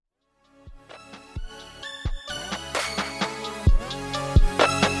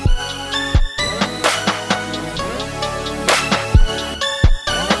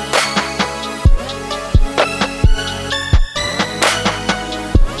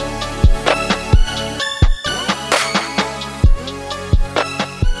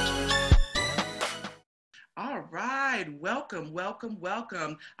welcome, welcome,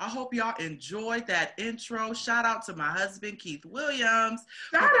 welcome. I hope y'all enjoyed that intro. Shout out to my husband, Keith Williams.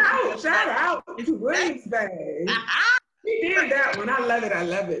 Shout out to Williams Bay. He did that one. I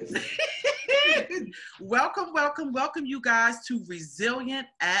love it. Welcome, welcome, welcome you guys to Resilient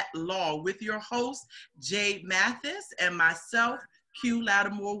at Law with your host, Jade Mathis, and myself, Q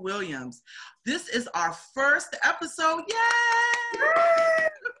Lattimore Williams. This is our first episode. Yay!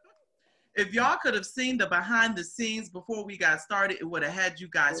 If y'all could have seen the behind the scenes before we got started, it would have had you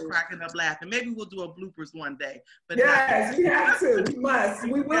guys cracking up laughing. Maybe we'll do a bloopers one day. But yes, we have to. We must.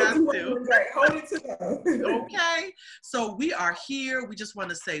 We will do it one day. Hold it to them. Okay. So we are here. We just want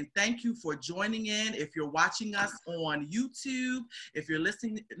to say thank you for joining in. If you're watching us on YouTube, if you're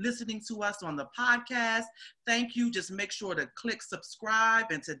listening to us on the podcast, thank you. Just make sure to click subscribe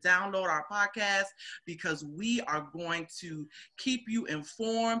and to download our podcast because we are going to keep you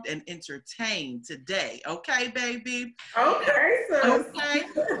informed and entertained today. Okay, baby? Okay, sis. Okay.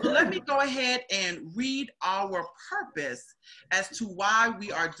 So let me go ahead and read our purpose as to why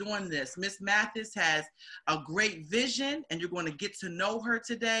we are doing this. Miss Mathis has a great vision and you're going to get to know her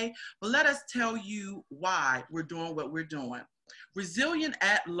today. But let us tell you why we're doing what we're doing. Resilient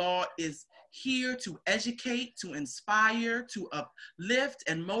at Law is here to educate, to inspire, to uplift,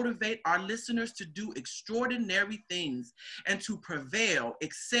 and motivate our listeners to do extraordinary things and to prevail,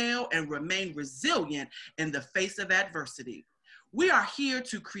 excel, and remain resilient in the face of adversity. We are here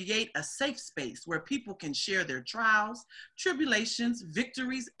to create a safe space where people can share their trials, tribulations,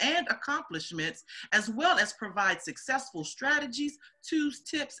 victories, and accomplishments, as well as provide successful strategies, tools,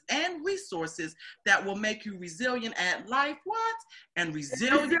 tips, and resources that will make you resilient at life, and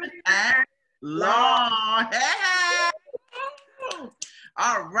resilient at law. Hey!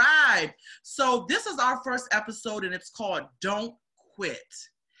 All right. So this is our first episode, and it's called Don't Quit.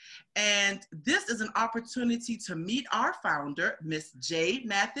 And this is an opportunity to meet our founder, Miss Jade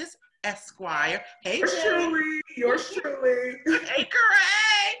Mathis, Esquire. Hey, Yours truly. Hey,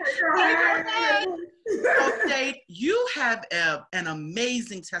 Gray. So, Jade, you have an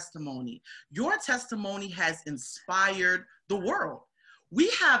amazing testimony. Your testimony has inspired the world. We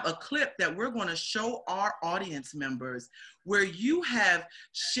have a clip that we're going to show our audience members where you have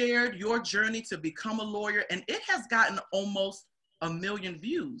shared your journey to become a lawyer, and it has gotten almost 1 million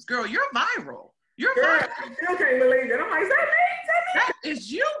views. Girl, you're viral. You're viral. I still can't believe it. I'm like, is that me? That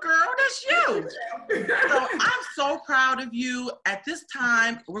is you, girl. That's you. So I'm so proud of you. At this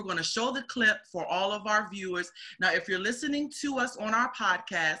time, we're going to show the clip for all of our viewers. Now, if you're listening to us on our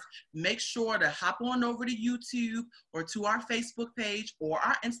podcast, make sure to hop on over to YouTube or to our Facebook page or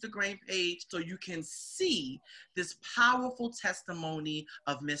our Instagram page so you can see this powerful testimony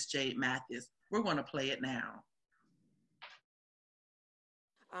of Miss Jade Mathis. We're going to play it now.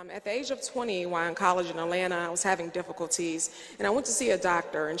 At the age of 20, while in college in Atlanta, I was having difficulties, and I went to see a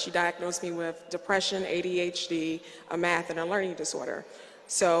doctor, and she diagnosed me with depression, ADHD, a math, and a learning disorder.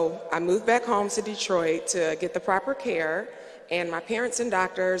 So I moved back home to Detroit to get the proper care, and my parents and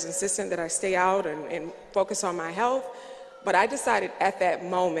doctors insisted that I stay out and focus on my health, but I decided at that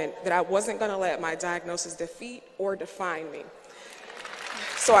moment that I wasn't going to let my diagnosis defeat or define me.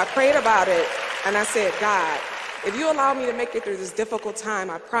 So I prayed about it, and I said, God, if you allow me to make it through this difficult time,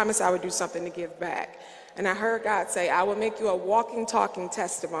 I promise I would do something to give back. And I heard God say, I will make you a walking, talking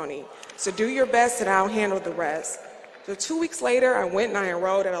testimony. So do your best and I'll handle the rest. So 2 weeks later, I went and I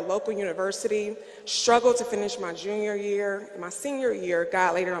enrolled at a local university, struggled to finish my junior year. In my senior year,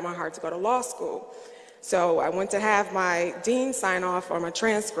 God laid it on my heart to go to law school. So I went to have my dean sign off on my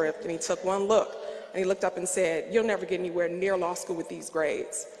transcript, and he took one look, and he looked up and said, you'll never get anywhere near law school with these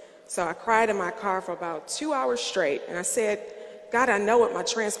grades. So I cried in my car for about 2 hours straight, and I said, God, I know what my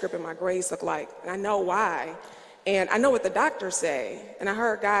transcript and my grades look like, and I know why, and I know what the doctors say. And I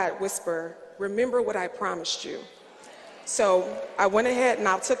heard God whisper, remember what I promised you. So I went ahead and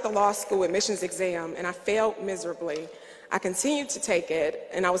I took the law school admissions exam, and I failed miserably. I continued to take it,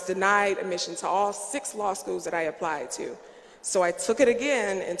 and I was denied admission to all 6 law schools that I applied to. So I took it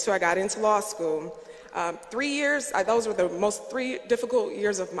again until I got into law school. 3 years, those were the most 3 difficult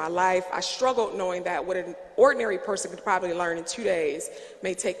years of my life. I struggled knowing that what an ordinary person could probably learn in 2 days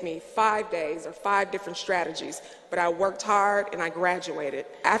may take me 5 days or 5 different strategies. But I worked hard and I graduated.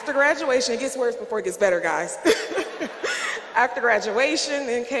 After graduation, it gets worse before it gets better, guys. After graduation,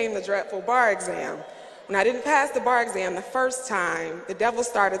 then came the dreadful bar exam. When I didn't pass the bar exam the first time, the devil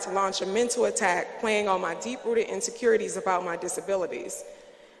started to launch a mental attack, playing on my deep-rooted insecurities about my disabilities.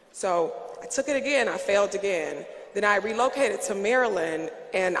 So I took it again, I failed again. Then I relocated to Maryland,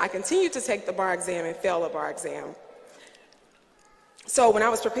 and I continued to take the bar exam and fail the bar exam. So when I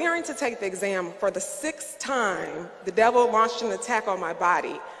was preparing to take the exam for the 6th time, the devil launched an attack on my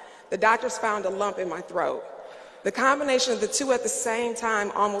body. The doctors found a lump in my throat. The combination of the two at the same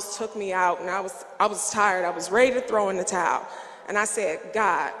time almost took me out, and I was tired. I was ready to throw in the towel. And I said,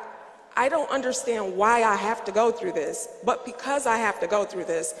 God, I don't understand why I have to go through this, but because I have to go through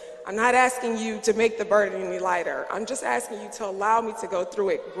this, I'm not asking you to make the burden any lighter. I'm just asking you to allow me to go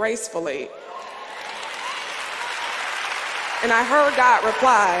through it gracefully. And I heard God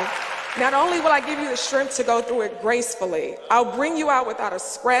reply, not only will I give you the strength to go through it gracefully, I'll bring you out without a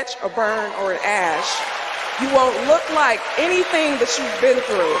scratch, a burn, or an ash. You won't look like anything that you've been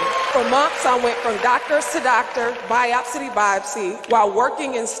through. For months, I went from doctors to doctor, biopsy to biopsy, while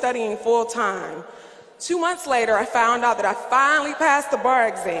working and studying full time. 2 months later, I found out that I finally passed the bar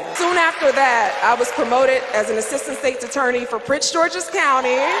exam. Soon after that, I was promoted as an assistant state's attorney for Prince George's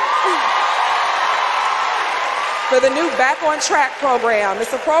County for the new Back on Track program.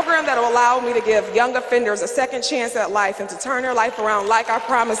 It's a program that will allow me to give young offenders a second chance at life and to turn their life around like I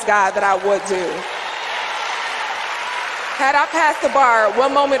promised God that I would do. Had I passed the bar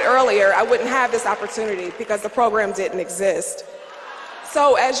 1 moment earlier, I wouldn't have this opportunity because the program didn't exist.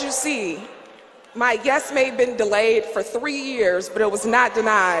 So as you see, my yes may have been delayed for 3 years, but it was not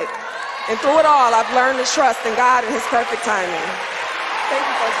denied. And through it all, I've learned to trust in God and his perfect timing. Thank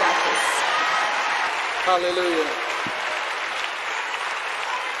you, First Baptist. Hallelujah.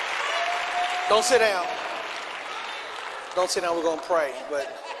 Don't sit down. Don't sit down, we're gonna pray. But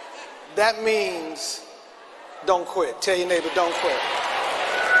that means don't quit. Tell your neighbor, don't quit.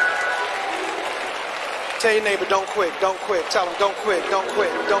 Tell your neighbor, don't quit, don't quit. Tell them, don't quit, don't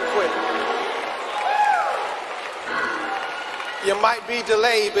quit, don't quit. You might be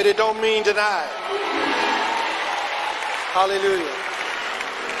delayed, but it don't mean denied. Hallelujah.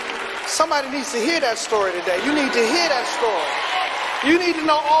 Somebody needs to hear that story today. You need to hear that story. You need to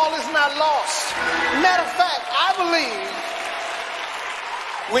know all is not lost. Matter of fact, I believe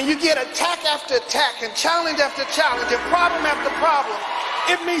when you get attack after attack and challenge after challenge and problem after problem,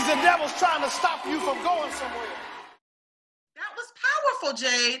 it means the devil's trying to stop you from going somewhere. That was powerful,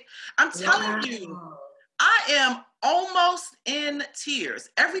 Jade. I'm telling you, I am almost in tears.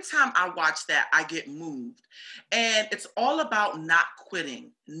 Every time I watch that, I get moved. And it's all about not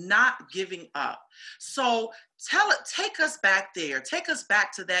quitting, not giving up. So take us back there. Take us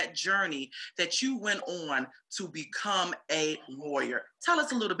back to that journey that you went on to become a lawyer. Tell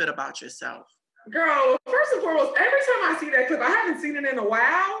us a little bit about yourself. Girl, first and foremost, every time I see that clip, I haven't seen it in a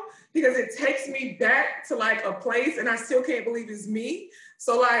while because it takes me back to like a place and I still can't believe it's me.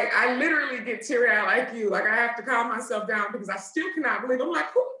 So like, I literally get teary-eyed like you. Like I have to calm myself down because I still cannot believe. I'm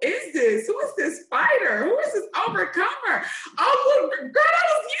like, who is this? Who is this fighter? Who is this overcomer? Oh, girl, that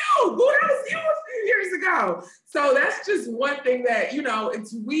was you. Girl, that was you a few years ago. So that's just one thing that, you know,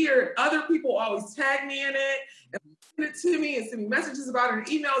 it's weird. Other people always tag me in it and send it to me and send me messages about it and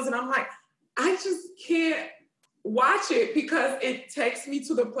emails. And I'm like, I just can't watch it because it takes me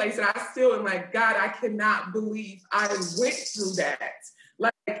to the place that I still am like, God, I cannot believe I went through that.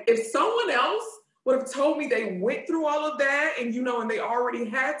 Like if someone else would have told me they went through all of that and, you know, and they already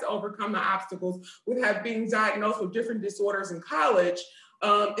had to overcome the obstacles with being diagnosed with different disorders in college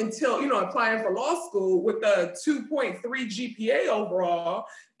until, you know, applying for law school with a 2.3 GPA overall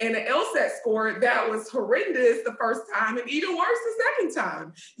and an LSAT score that was horrendous the first time and even worse the second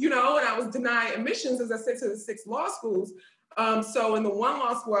time, you know, and I was denied admissions, as I said, to the 6 law schools. So in the one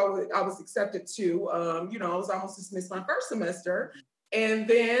law school I was accepted to, you know, I was almost dismissed my first semester. And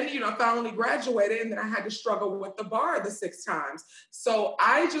then, you know, I finally graduated and then I had to struggle with the bar the 6 times. So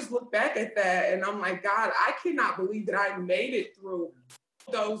I just look back at that and I'm like, God, I cannot believe that I made it through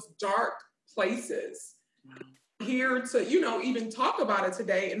those dark places. Here to, you know, even talk about it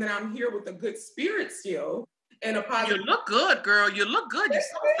today. And then I'm here with a good spirit still and a positive. You look good, girl. You look good. You're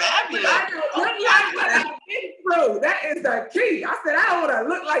so fabulous. I don't look like what I've been through. That is the key. I said, I don't want to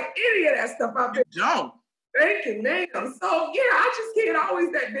look like any of that stuff I've been through. Don't. Thank you, ma'am. So yeah, I just can't always,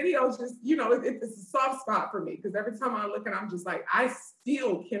 that video just, you know, it's a soft spot for me because every time I look at it, I'm just like, I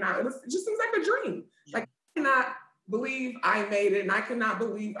still cannot, it just seems like a dream. Like I cannot believe I made it and I cannot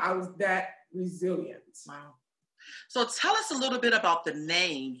believe I was that resilient. Wow. So tell us a little bit about the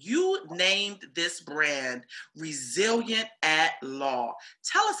name. You named this brand Resilient at Law.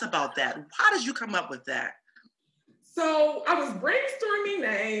 Tell us about that. How did you come up with that? So I was brainstorming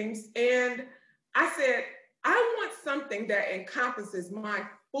names and I said, I want something that encompasses my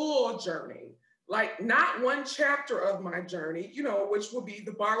full journey, like not one chapter of my journey, you know, which will be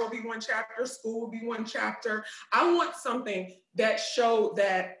the bar will be one chapter, school will be one chapter. I want something that showed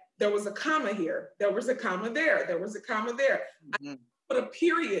that there was a comma here, there was a comma there, there was a comma there. Mm-hmm. I put a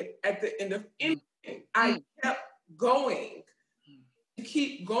period at the end of anything. I kept going. To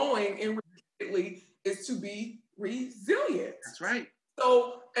keep going and repeatedly is to be resilient. That's right.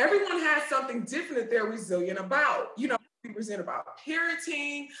 So everyone has something different that they're resilient about. You know, be resilient about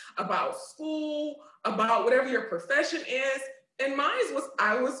parenting, about school, about whatever your profession is. And mine was,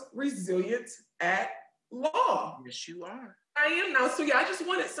 I was resilient at law. Yes, you are. I am now. So yeah, I just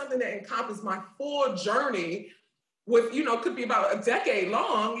wanted something that encompassed my full journey with, you know, could be about a decade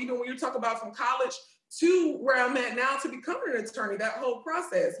long, even when you talk about from college to where I'm at now to becoming an attorney, that whole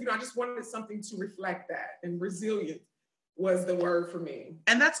process. You know, I just wanted something to reflect that, and resilient was the word for me.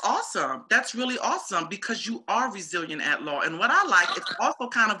 And that's awesome. That's really awesome because you are resilient at law. And what I like, it's also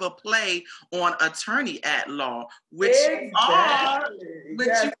kind of a play on attorney at law, which you are.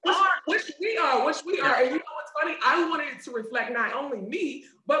 Which we are. And you know what's funny? I wanted it to reflect not only me,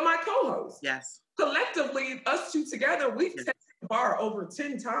 but my co-host. Yes. Collectively, us two together, we've taken the bar over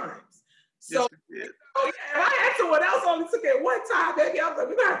 10 times. So, yes, if I had someone else only took it one time, maybe I'm like,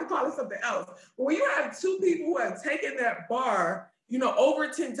 we're gonna have to call it something else. But when you have two people who have taken that bar, you know, over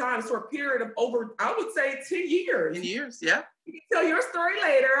 10 times for a period of over, I would say 10 years. 10 years, yeah. You can tell your story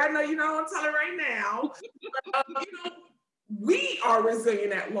later. I know you know what I'm telling right now. You know, we are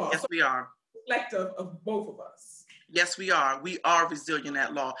resilient at law. Yes, we are. Reflective of both of us. Yes, we are. We are resilient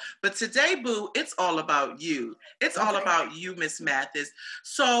at law. But today, Boo, it's all about you. It's all about you, Miss Mathis.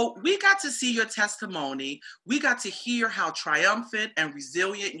 So we got to see your testimony. We got to hear how triumphant and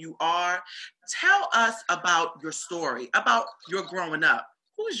resilient you are. Tell us about your story, about your growing up.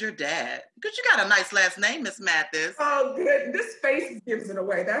 Who's your dad? Because you got a nice last name, Miss Mathis. Oh, good. This face gives it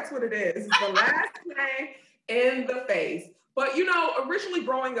away. That's what it is. It's the last name and the face. But, you know, originally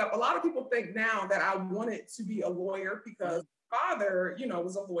growing up, a lot of people think now that I wanted to be a lawyer because my father, you know,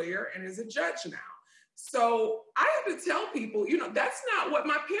 was a lawyer and is a judge now. So I have to tell people, you know, that's not what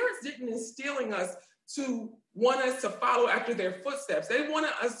my parents didn't instill in us to want us to follow after their footsteps. They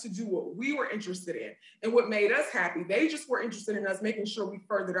wanted us to do what we were interested in and what made us happy. They just were interested in us making sure we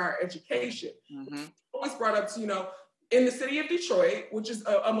furthered our education. Mm-hmm. Always brought up to, you know, in the city of Detroit, which is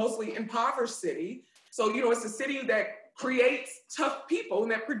a mostly impoverished city. So, you know, it's a city that creates tough people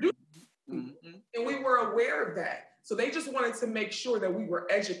and that produce people. Mm-hmm. And we were aware of that. So they just wanted to make sure that we were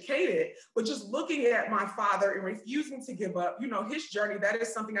educated, but just looking at my father and refusing to give up, you know, his journey, that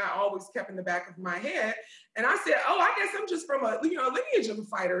is something I always kept in the back of my head. And I said, oh, I guess I'm just from a, you know, lineage of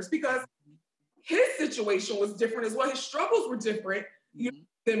fighters, because his situation was different as well. His struggles were different, you know,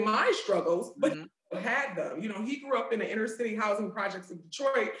 than my struggles, but had them. You know, he grew up in the inner city housing projects of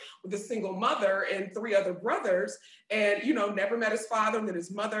Detroit with a single mother and 3 other brothers, and, you know, never met his father. And then his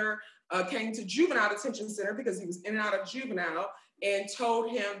mother came to juvenile detention center because he was in and out of juvenile, and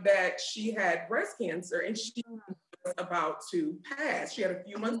told him that she had breast cancer and she was about to pass. She had a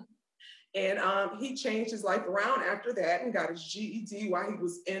few months. And he changed his life around after that and got his GED while he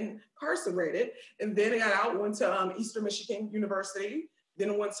was incarcerated. And then he got out, went to Eastern Michigan University,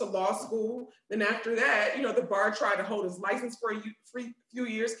 then went to law school. Then after that, you know, the bar tried to hold his license for a few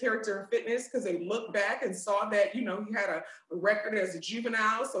years, character and fitness, because they looked back and saw that, you know, he had a record as a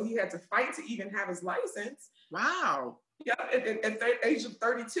juvenile. So he had to fight to even have his license. Wow. Yeah, at the age of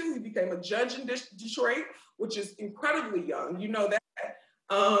 32, he became a judge in Detroit, which is incredibly young. You know that.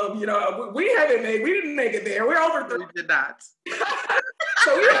 You know, we didn't make it there. We're over 30. We did not.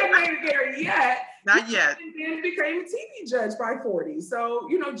 So we haven't made it there yet. Not yet. And then became a TV judge by 40. So,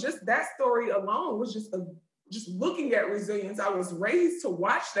 you know, just that story alone was just looking at resilience. I was raised to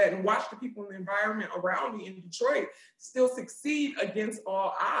watch that and watch the people in the environment around me in Detroit still succeed against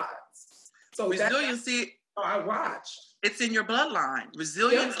all odds. So resiliency, I watched. It's in your bloodline.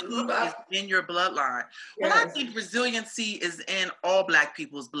 Resiliency is in your bloodline. Yes. Well, I think resiliency is in all Black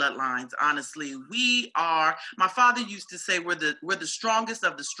people's bloodlines, honestly. My father used to say we're the strongest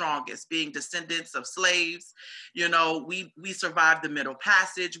of the strongest, being descendants of slaves. You know, we survived the Middle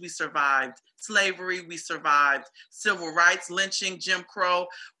Passage, we survived slavery, we survived civil rights, lynching, Jim Crow.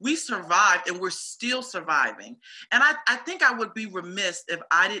 We survived and we're still surviving. And I think I would be remiss if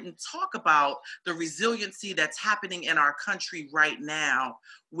I didn't talk about the resiliency that's happening in our country right now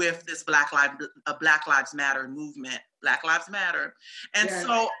with this Black Lives Matter movement, Black Lives Matter. And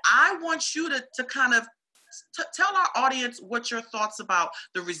so I want you to kind of tell our audience what your thoughts about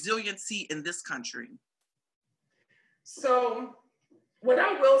the resiliency in this country. So what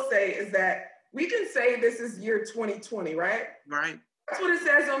I will say is that we can say this is year 2020, right? Right. That's what it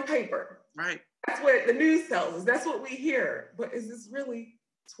says on paper. Right. That's what the news tells us. That's what we hear. But is this really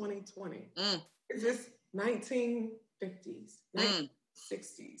 2020? Is this 1950s,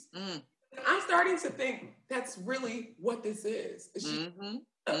 1960s? I'm starting to think that's really what this is. It's just,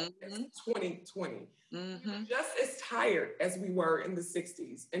 it's 2020. We're just as tired as we were in the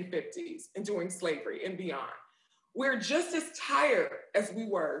 60s and 50s and during slavery and beyond. We're just as tired as we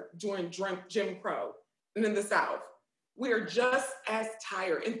were during Jim Crow and in the South. We are just as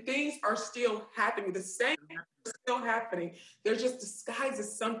tired, and things are still happening. The same things are still happening. They're just disguised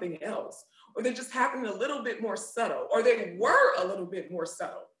as something else, or they're just happening a little bit more subtle, or they were a little bit more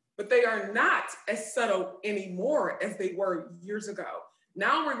subtle, but they are not as subtle anymore as they were years ago.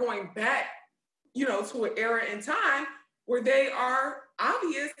 Now we're going back, to an era in time where they are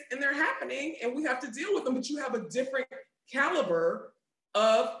obvious and they're happening, and we have to deal with them. But you have a different caliber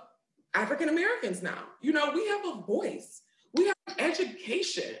of African Americans now. We have a voice, we have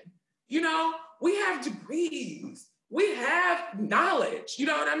education, we have degrees, we have knowledge. You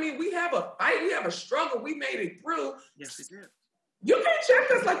know what I mean? We have a fight, we have a struggle, we made it through. Yes, we did. You can't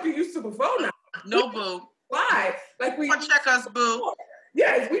check us like you used to before now. No, boo. Why? Like we can't check us, boo.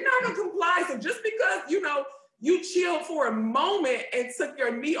 Yes, we're not gonna comply. So just because, you chilled for a moment and took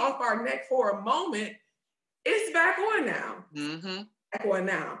your knee off our neck for a moment, it's back on now. Back on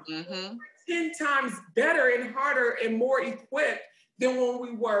now. 10 times better and harder and more equipped than when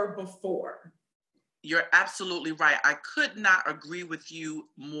we were before. You're absolutely right. I could not agree with you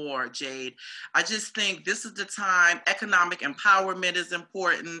more, Jade. I just think this is the time. Economic empowerment is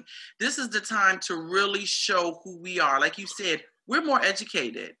important. This is the time to really show who we are. Like you said, we're more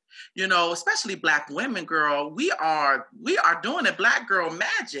educated, especially Black women, girl. We are doing it, Black girl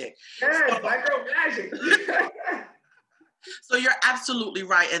magic. Yeah, Black girl magic. So you're absolutely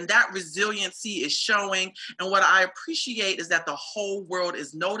right. And that resiliency is showing. And what I appreciate is that the whole world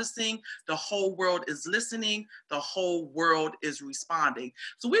is noticing, the whole world is listening, the whole world is responding.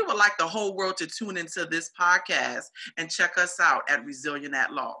 So we would like the whole world to tune into this podcast and check us out at Resilient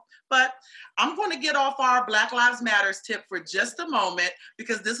at Law. But I'm going to get off our Black Lives Matters tip for just a moment,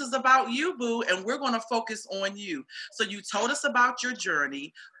 because this is about you, boo, and we're going to focus on you. So you told us about your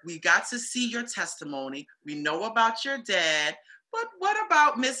journey. We got to see your testimony. We know about your dad. But what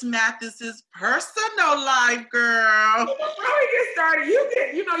about Miss Mathis's personal life, girl? Before we get started, you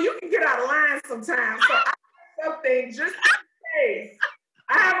can get out of line sometimes. So I have something just in case.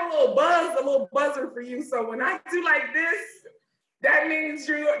 I have a little buzzer for you. So when I do like this, that means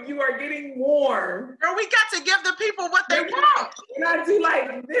you are getting warm. Girl, we got to give the people what they want. When I do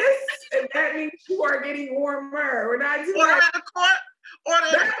like this, and that means you are getting warmer. When I do order like in the court,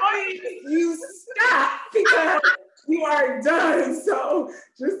 that means you stop because you are done. So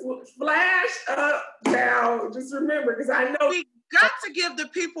just flash up now. Just remember, because I know we got to give the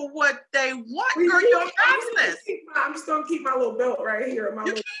people what they want. Girl, you're fabulous. I'm just gonna keep my little belt right here.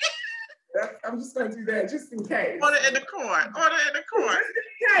 I'm just going to do that just in case. Order in the court. Just in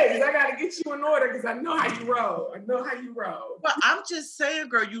case. I got to get you in order because I know how you roll. Well, I'm just saying,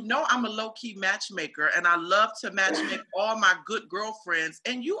 girl, I'm a low-key matchmaker, and I love to matchmake all my good girlfriends,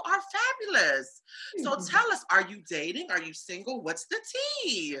 and you are fabulous. So tell us, are you dating? Are you single? What's the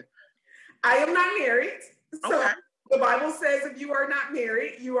tea? I am not married. So okay. The Bible says if you are not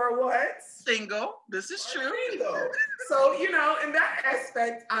married, you are what? Single. This is true. Single. So, in that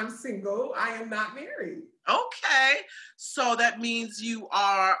aspect, I'm single. I am not married. Okay. So that means you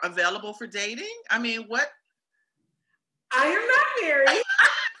are available for dating? I mean, what? I am not married.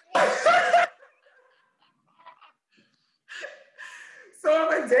 So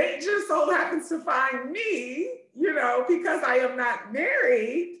if a date just so happens to find me, because I am not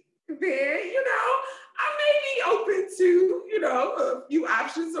married, then, I may be open to, a few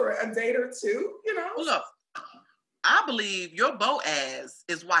options or a date or two, Look, I believe your Boaz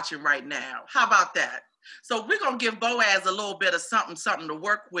is watching right now. How about that? So we're going to give Boaz a little bit of something to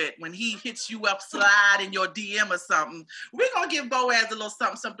work with when he hits you up, slide in your DM or something. We're going to give Boaz a little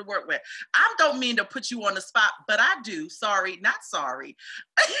something to work with. I don't mean to put you on the spot, but I do. Sorry, not sorry.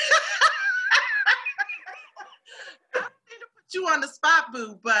 You on the spot,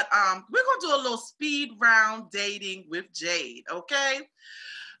 boo, but we're gonna do a little speed round dating with Jade, okay?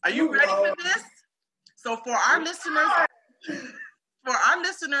 Are you ready for this? So for our listeners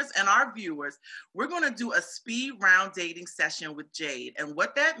and our viewers, we're gonna do a speed round dating session with Jade. And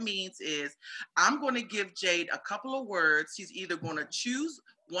what that means is I'm gonna give Jade a couple of words. She's either gonna choose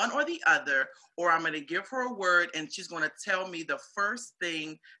one or the other, or I'm gonna give her a word and she's gonna tell me the first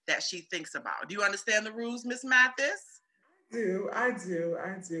thing that she thinks about. Do you understand the rules, Miss Mathis? I do. I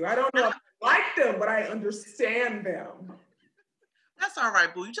don't know if I like them, but I understand them. That's all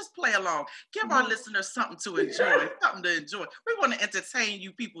right, boo. You just play along. Give our listeners something to enjoy. We want to entertain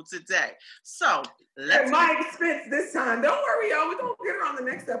you people today. So at my expense this time. Don't worry, y'all. We're going to get her on the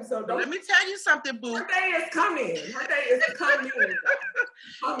next episode. Let me tell you something, boo. Her day is coming.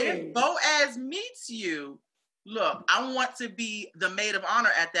 If Boaz meets you, look, I want to be the maid of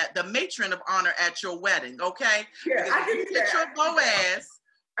honor at that, the matron of honor at your wedding, okay? Yeah, because I can do that. Your Boaz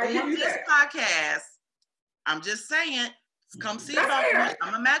on this podcast, I'm just saying, come see about me.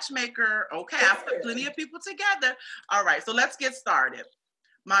 I'm a matchmaker. Okay, I put plenty of people together. All right, so let's get started.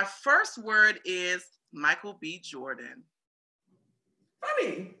 My first word is Michael B. Jordan.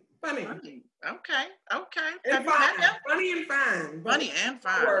 Funny. Okay. And fine. Funny and fine. Funny and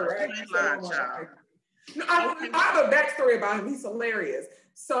fine. I have a backstory about him. He's hilarious.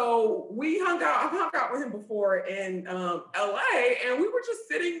 So I've hung out with him before in LA, and we were just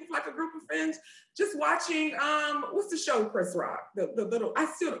sitting with like a group of friends, just watching what's the show, Chris Rock?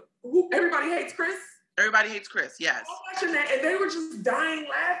 Everybody Hates Chris? Everybody Hates Chris, yes. I was watching that, and they were just dying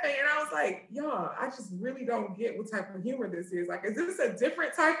laughing, and I was like, y'all, I just really don't get what type of humor this is. Like, is this a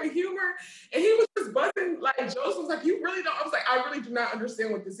different type of humor? And he was just buzzing, like, Joseph was like, you really don't? I was like, I really do not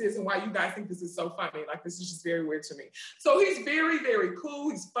understand what this is and why you guys think this is so funny. Like, this is just very weird to me. So he's very, very cool.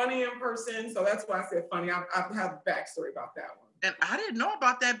 He's funny in person, so that's why I said funny. I have a backstory about that one. And I didn't know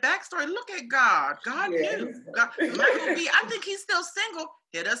about that backstory. Look at God. God knew. Michael B., I think he's still single.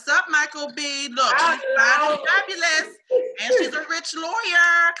 Hit us up, Michael B. Look, she's fine and fabulous. And she's a rich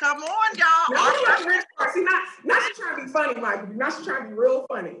lawyer. Come on, y'all. Not rich part. See, not she's trying to be funny, Michael. Not she's trying to be real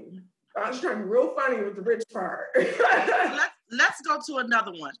funny. She's trying to be real funny with the rich part. Let's go to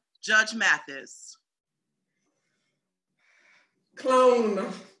another one. Judge Mathis.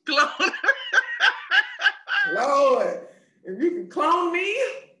 Clone. Lord. If you can clone me,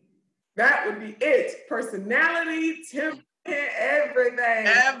 that would be it. Personality, temperament, everything.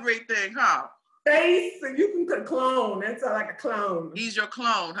 Everything, huh? Face, and you can clone. That's like a clone. He's your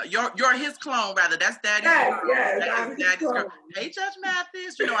clone. You're his clone, rather. That's Daddy's clone. Yes, that is Daddy's clone. Hey, Judge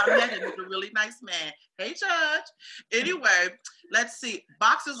Mathis. You know, I met him. He's a really nice man. Hey, Judge. Anyway, let's see.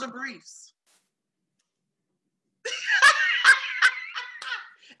 Boxers or briefs?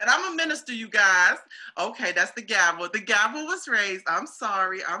 And I'm a minister, you guys. Okay, that's the gavel. The gavel was raised. I'm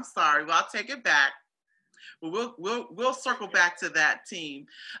sorry. Well, I'll take it back. We'll circle back to that team.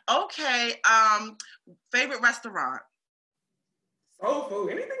 Okay. Favorite restaurant? Soul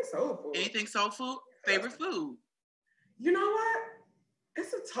food. Anything soul food. Favorite food? You know what?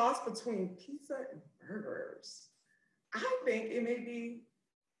 It's a toss between pizza and burgers. I think it may be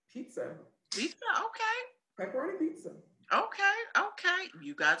pizza. Pizza. Okay. Pepperoni pizza. Okay.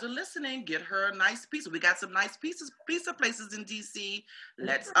 You guys are listening. Get her a nice pizza. We got some nice pizza places in DC.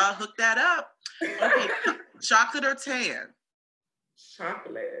 Let's hook that up. Okay. Chocolate or tan?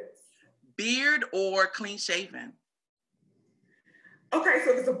 Chocolate. Beard or clean shaven? Okay,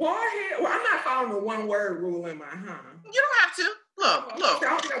 so there's a bald head. Well, I'm not following the one word rule in my, You don't have to. Look. I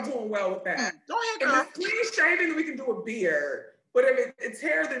don't think I'm doing well with that. Go ahead, girl. If it's clean shaven, we can do a beard. But if it's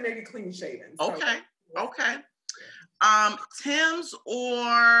hair, then maybe clean shaven. So. Okay. Tim's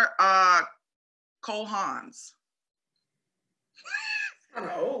or Cole Haans? Kind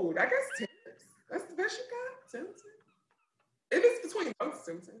of old. I guess Tim's. That's the best you got? Tim's? If it's between both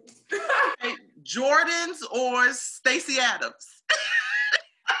Tim's. Okay. Jordans or Stacey Adams?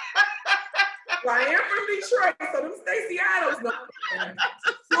 Well, I am from Detroit, so them Stacey Adams. No.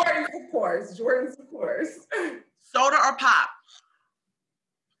 Jordans, of course. Soda or pop?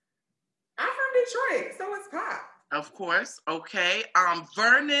 I'm from Detroit, so it's pop. Of course. Okay.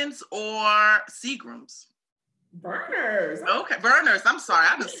 Vernon's or Seagram's? Burners. Okay. Burners. I'm sorry.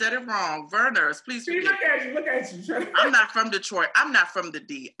 I just said it wrong. Burners. Please forgive me. Look at you. I'm not from Detroit. I'm not from the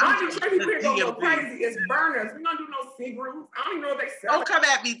D. I'm Detroit. People going to go crazy. It's Burners. We don't do no Seagram's. I don't even know if they sell Don't come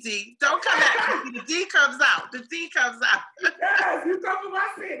at me, D. Don't come at me. The D comes out. Yes, you come from my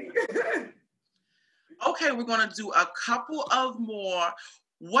city. Okay. We're going to do a couple of more.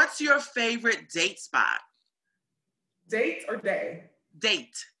 What's your favorite date spot? Date or day?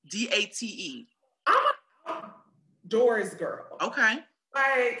 Date. D-A-T-E. I'm a outdoors girl. Okay.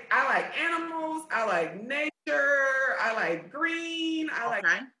 Like, I like animals. I like nature. I like green. I like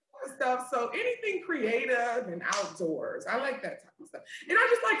stuff. So anything creative and outdoors. I like that type of stuff. And I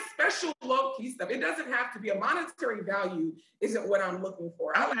just like special low-key stuff. It doesn't have to be a monetary value isn't what I'm looking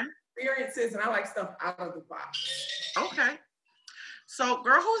for. I like experiences and I like stuff out of the box. Okay. So,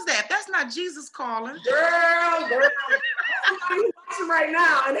 girl, who's that? That's not Jesus calling. Girl. Somebody's watching right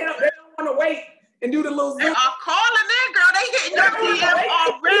now, and they don't want to wait and do the little. They are calling in, girl. They hitting your DM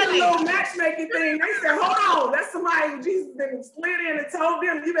already. The little matchmaking thing. They said, "Hold on, that's somebody like Jesus then slid in and told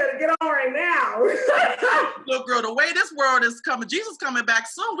them, you better get on right now. Look, girl, the way this world is coming, Jesus coming back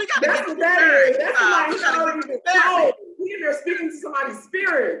soon. We got to get That's what that is. That's somebody married. showing you. They're speaking to somebody's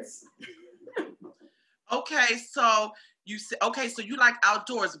spirits. Okay, so you say, so you like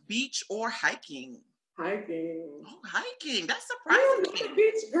outdoors, beach or hiking? Hiking. Oh, hiking. That's I'm surprising. a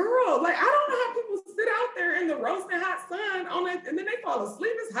beach girl. Like, I don't know how people sit out there in the roasting hot sun on it, and then they fall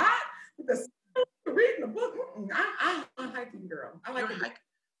asleep. It's hot with the sun, reading the book. I'm a hiking girl. I like it.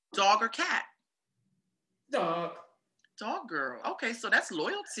 Dog or cat? Dog. Dog girl. Okay, so that's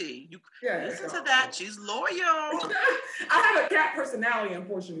loyalty. You listen to dog. that. She's loyal. I have a cat personality,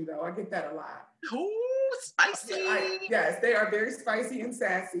 unfortunately, though. I get that a lot. Ooh, spicy. Yes, they are very spicy and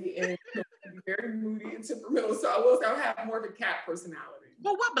sassy and very moody and temperamental. So I'll have more of a cat personality.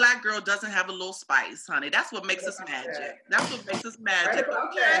 Well, what black girl doesn't have a little spice, honey? That's what makes us magic. That's what makes us magic.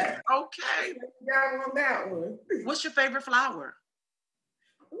 Right okay. Got on that one. What's your favorite flower?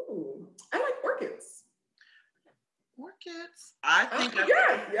 Ooh, I like orchids. Orchids. I think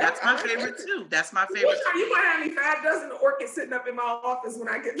that's my favorite too. That's my favorite. You might have me 5 dozen orchids sitting up in my office when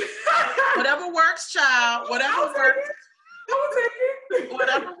I get there. Whatever works, child. Whatever works.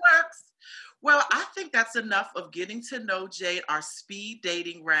 Whatever works. Well, I think that's enough of getting to know Jade, our speed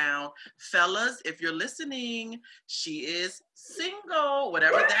dating round. Fellas, if you're listening, she is single,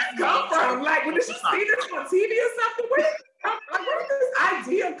 whatever that means. Come from? Like, did she see this on TV or something? Where did this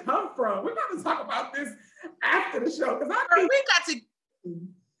idea come from? We're going to talk about this after the show. Because we got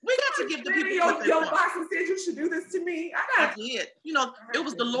to give the people what they your want. boss and said you should do this to me. I did. You know, it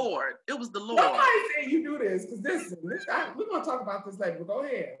was the Lord. It was the Lord. Nobody said you do this. Because we're going to talk about this later. But go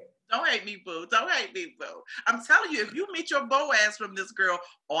ahead. Don't hate me, boo. Don't hate me, boo. I'm telling you, if you meet your Boaz from this girl,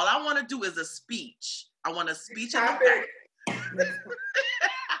 all I want to do is a speech. I want a speech in the back.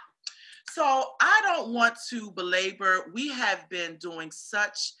 So I don't want to belabor. We have been doing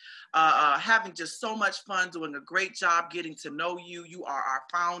such, having just so much fun, doing a great job getting to know you. You are our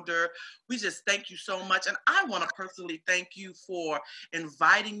founder. We just thank you so much. And I want to personally thank you for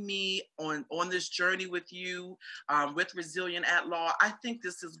inviting me on this journey with you, with Resilient at Law. I think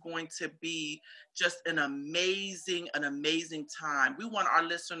this is going to be just an amazing time. We want our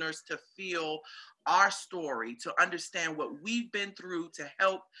listeners to feel our story, to understand what we've been through, to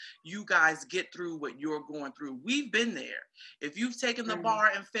help you guys get through what you're going through. We've been there. If you've taken the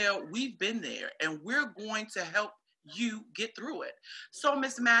bar and failed, we've been there, and we're going to help you get through it. So,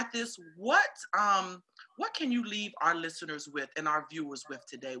 Ms. Mathis, what can you leave our listeners with and our viewers with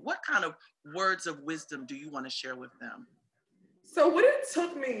today? What kind of words of wisdom do you want to share with them? So what it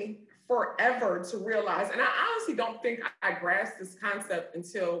took me forever to realize, and I honestly don't think I grasped this concept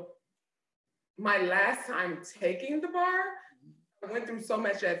until my last time taking the bar. I went through so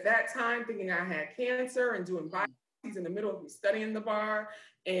much at that time, thinking I had cancer and doing biopsies in the middle of me studying the bar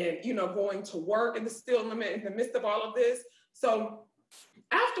and, going to work in the midst of all of this. So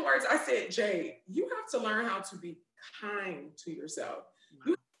afterwards, I said, Jade, you have to learn how to be kind to yourself.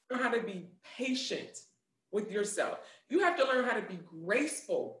 You have to learn how to be patient with yourself. You have to learn how to be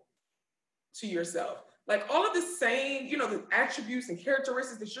graceful to yourself. Like all of the same, the attributes and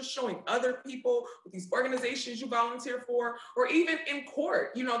characteristics that you're showing other people with these organizations you volunteer for, or even in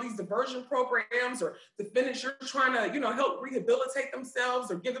court, these diversion programs or defendants you're trying to, help rehabilitate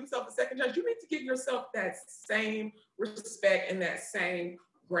themselves or give themselves a second chance. You need to give yourself that same respect and that same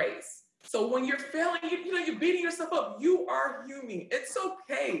grace. So when you're failing, you're beating yourself up. You are human. It's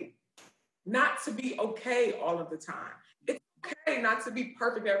okay not to be okay all of the time. It's okay not to be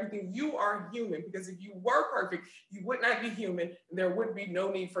perfect at everything. You are human, because if you were perfect, you would not be human, and there would be no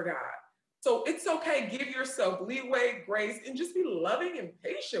need for God. So it's okay. Give yourself leeway, grace, and just be loving and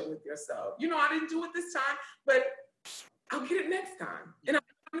patient with yourself. I didn't do it this time, but I'll get it next time. And I'm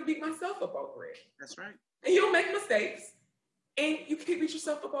going to beat myself up over it. That's right. And you'll make mistakes, and you can't beat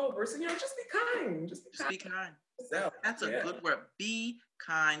yourself up over it. So, just be kind. Just be kind. That's a good word. Be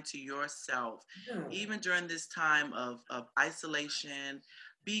kind to yourself. Yeah. Even during this time of isolation,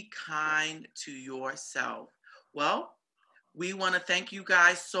 be kind to yourself. Well, we want to thank you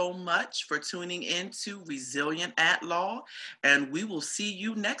guys so much for tuning in to Resilient at Law, and we will see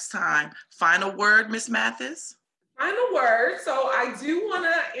you next time. Final word, Ms. Mathis? Final word. So I do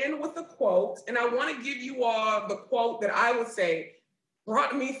want to end with a quote, and I want to give you all the quote that I would say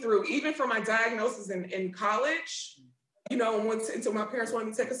brought me through, even for my diagnosis in college, until my parents wanted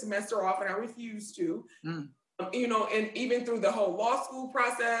me to take a semester off and I refused to, and even through the whole law school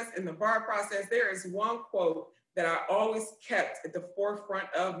process and the bar process, there is one quote that I always kept at the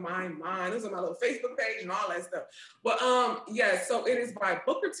forefront of my mind. It was on my little Facebook page and all that stuff. But so it is by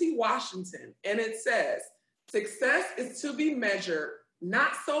Booker T. Washington, and it says, Success is to be measured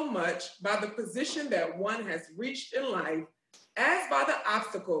not so much by the position that one has reached in life as by the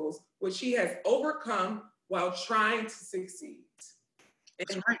obstacles which he has overcome while trying to succeed.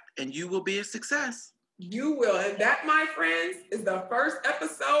 That's right. And you will be a success. You will. And that, my friends, is the first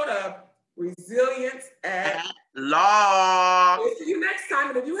episode of Resilience at Law. We'll see you next time.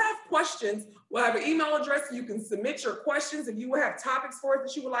 And if you have questions, we'll have an email address so you can submit your questions. If you will have topics for us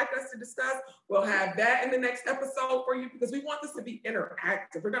that you would like us to discuss, we'll have that in the next episode for you, because we want this to be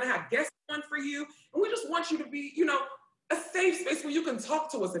interactive. We're going to have guests on for you. And we just want you to be, a safe space where you can talk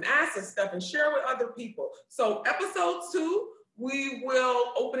to us and ask us stuff and share with other people. So episode 2, we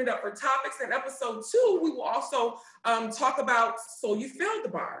will open it up for topics. And episode 2, we will also talk about, so you failed the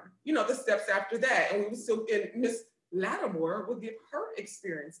bar, the steps after that. And we will still get Miss Lattimore will give her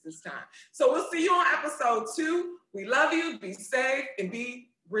experience this time. So we'll see you on episode 2. We love you. Be safe and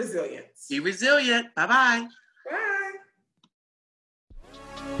be resilient. Be resilient. Bye-bye.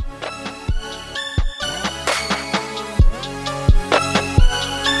 Bye.